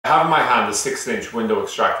have in my hand a 6-inch window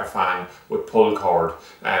extractor fan with pull cord.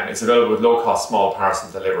 It's available with low-cost small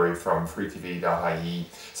parcel delivery from freetv.ie.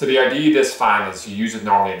 So the idea of this fan is you use it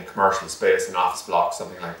normally in a commercial space, an office block,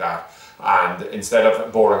 something like that. And instead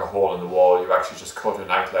of boring a hole in the wall, you actually just cut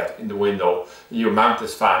an outlet in the window. You mount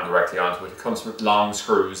this fan directly onto it. It comes with long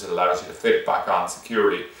screws that allows you to fit it back on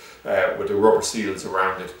securely with the rubber seals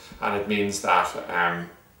around it. And it means that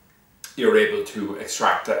you're able to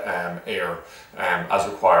extract air as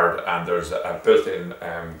required, and there's a built-in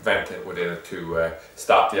vent within it to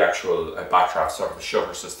stop the actual backdraft, sort of a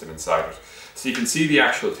shutter system inside it. So you can see the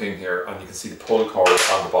actual thing here, and you can see the pull cord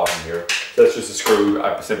on the bottom here. So that's just a screw,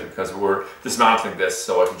 simply because we're dismantling this,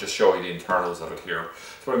 so I can just show you the internals of it here.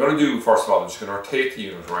 So what I'm going to do, first of all, I'm just going to rotate the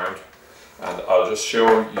unit around, and I'll just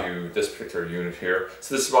show you this particular unit here.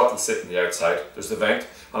 So this is what will sit on the outside. There's the vent,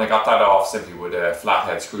 and I got that off simply with a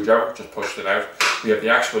flathead screwdriver, just pushed it out. We have the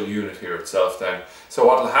actual unit here itself then. So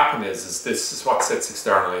what will happen is this is what sits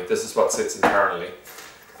externally, this is what sits internally.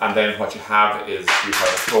 And then what you have is you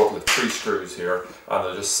have a total of 3 screws here, and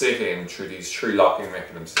they'll just sit in through these 3 locking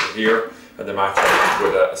mechanisms here, and they match up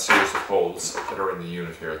with a series of holes that are in the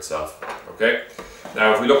unit here itself. Okay.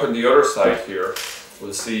 Now if we look on the other side here,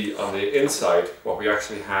 we'll see on the inside what we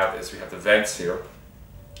actually have is we have the vents here.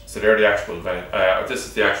 So they're the actual vent, this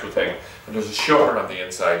is the actual thing, and there's a shutter on the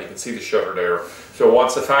inside. You can see the shutter there. So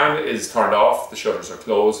once the fan is turned off, the shutters are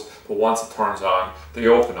closed, but once it turns on, they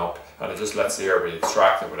open up, and it just lets the air be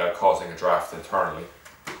extracted without causing a draft internally.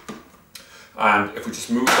 And if we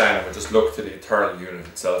just move down and we just look to the internal unit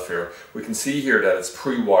itself here, we can see here that it's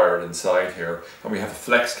pre-wired inside here, and we have a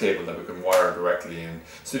flex cable that we can wire directly in.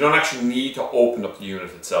 So you don't actually need to open up the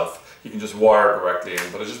unit itself. You can just wire directly in,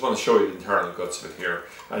 but I just want to show you the internal guts of it here,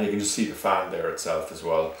 and you can just see the fan there itself as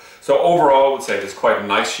well. So overall, I would say it's quite a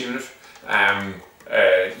nice unit.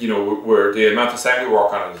 You know, where the amount of assembly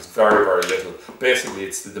work on it is very, very little. Basically,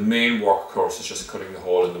 it's the main work, of course, is just cutting the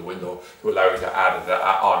hole in the window to allow you to add it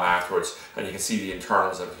on afterwards. And you can see the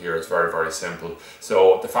internals of it here. It's very, very simple.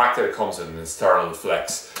 So the fact that it comes in an external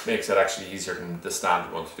flex makes it actually easier than the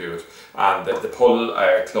standard one to do it. And the pull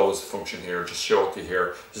close function here, just show it to you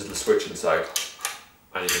here. There's a little switch inside,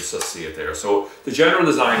 and you can just see it there. So the general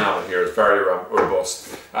design of it here is very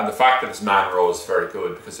robust, and the fact that it's man-row is very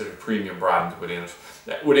good because there's a premium brand within it.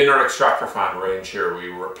 Within our extractor fan range here, we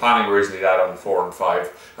were planning originally that on 4 and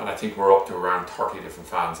 5, and I think we're up to around 30 different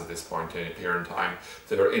fans at this point here in time.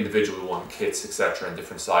 There are individual one kits, etc., in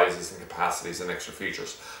different sizes and capacities and extra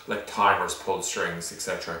features like timers, pull strings,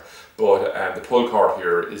 etc. But the pull cord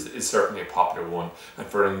here is certainly a popular one, and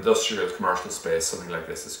for an industrial commercial space, something like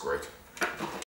this is great.